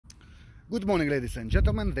Good morning, ladies and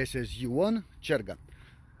gentlemen. This is Yuan Cerga,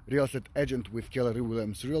 real estate agent with Keller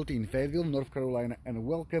Williams Realty in Fayetteville, North Carolina, and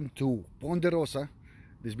welcome to Ponderosa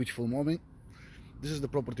this beautiful morning. This is the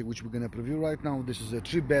property which we're gonna preview right now. This is a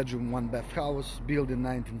 3-bedroom, 1-bath house built in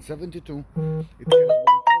 1972. It has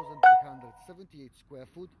 1,378 square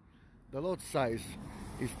foot. The lot size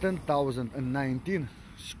is 10,019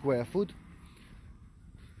 square foot.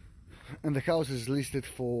 And the house is listed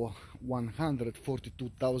for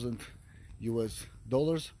 $142,000 US,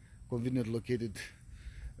 conveniently located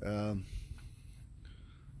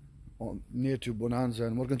near to Bonanza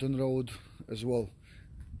and Morganton Road, as well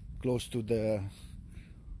close to the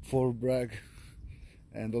Fort Bragg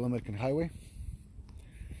and All American Highway.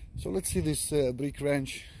 So let's see this brick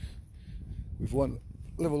ranch with one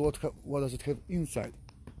level. What does it have inside?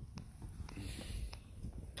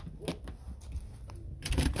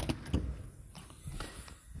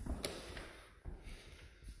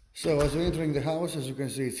 So as we're entering the house, as you can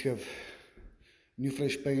see, it's have new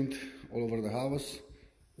fresh paint all over the house.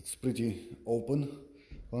 It's pretty open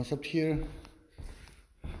concept here.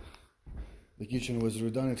 The kitchen was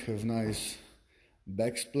redone. It have nice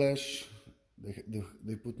backsplash.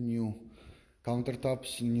 They put new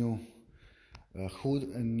countertops, new hood,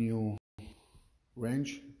 and new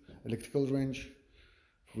range, electrical range,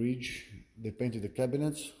 fridge. They painted the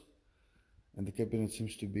cabinets, and the cabinet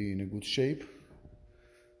seems to be in a good shape.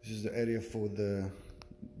 This is the area for the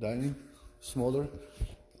dining, smaller.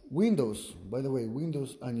 Windows, by the way,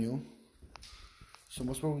 windows are new. So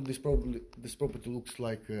most probably this property looks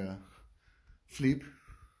like a flip.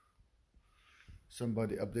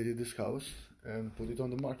 Somebody updated this house and put it on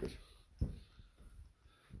the market.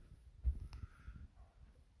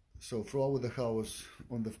 So throughout the house,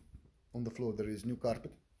 on the floor, there is new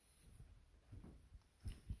carpet.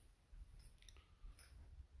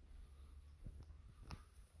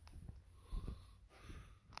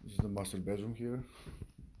 This is the master bedroom here,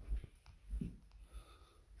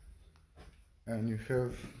 and you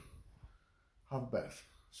have half bath.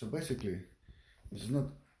 So basically, this is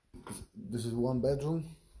 1 bedroom,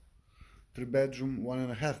 3 bedroom,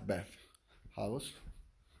 1.5 bath house.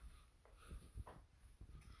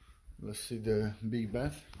 Let's see the big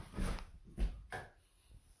bath.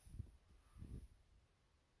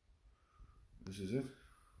 This is it,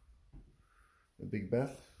 the big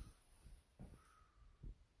bath.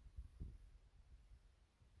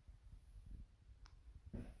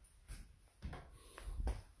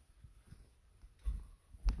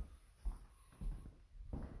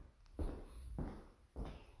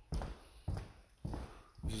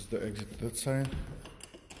 This is the exit that side.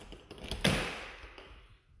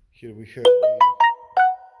 Here we have the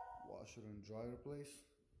washer and dryer place.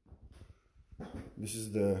 This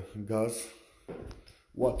is the gas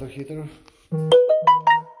water heater.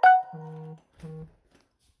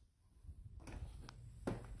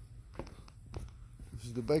 This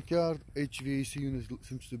is the backyard. HVAC unit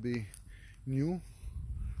seems to be new.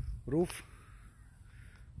 Roof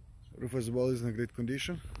as well is in a great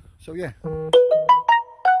condition. So yeah.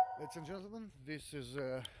 Ladies and gentlemen, this is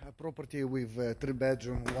a property with a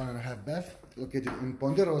 3-bedroom, 1.5 bath, located in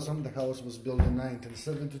Ponderosa. The house was built in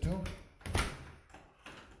 1972.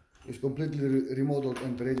 It's completely remodeled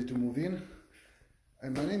and ready to move in.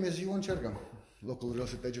 And my name is Yuan Cerga, local real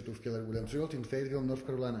estate agent of Keller Williams Realty in Fayetteville, North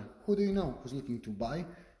Carolina. Who do you know who's looking to buy,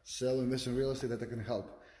 sell, invest in real estate that I can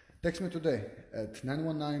help? Text me today at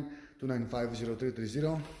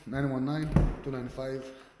 919-295-0330,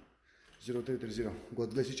 919-295-0330.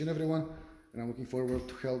 God bless each and everyone, and I'm looking forward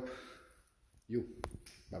to help you.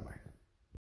 Bye bye.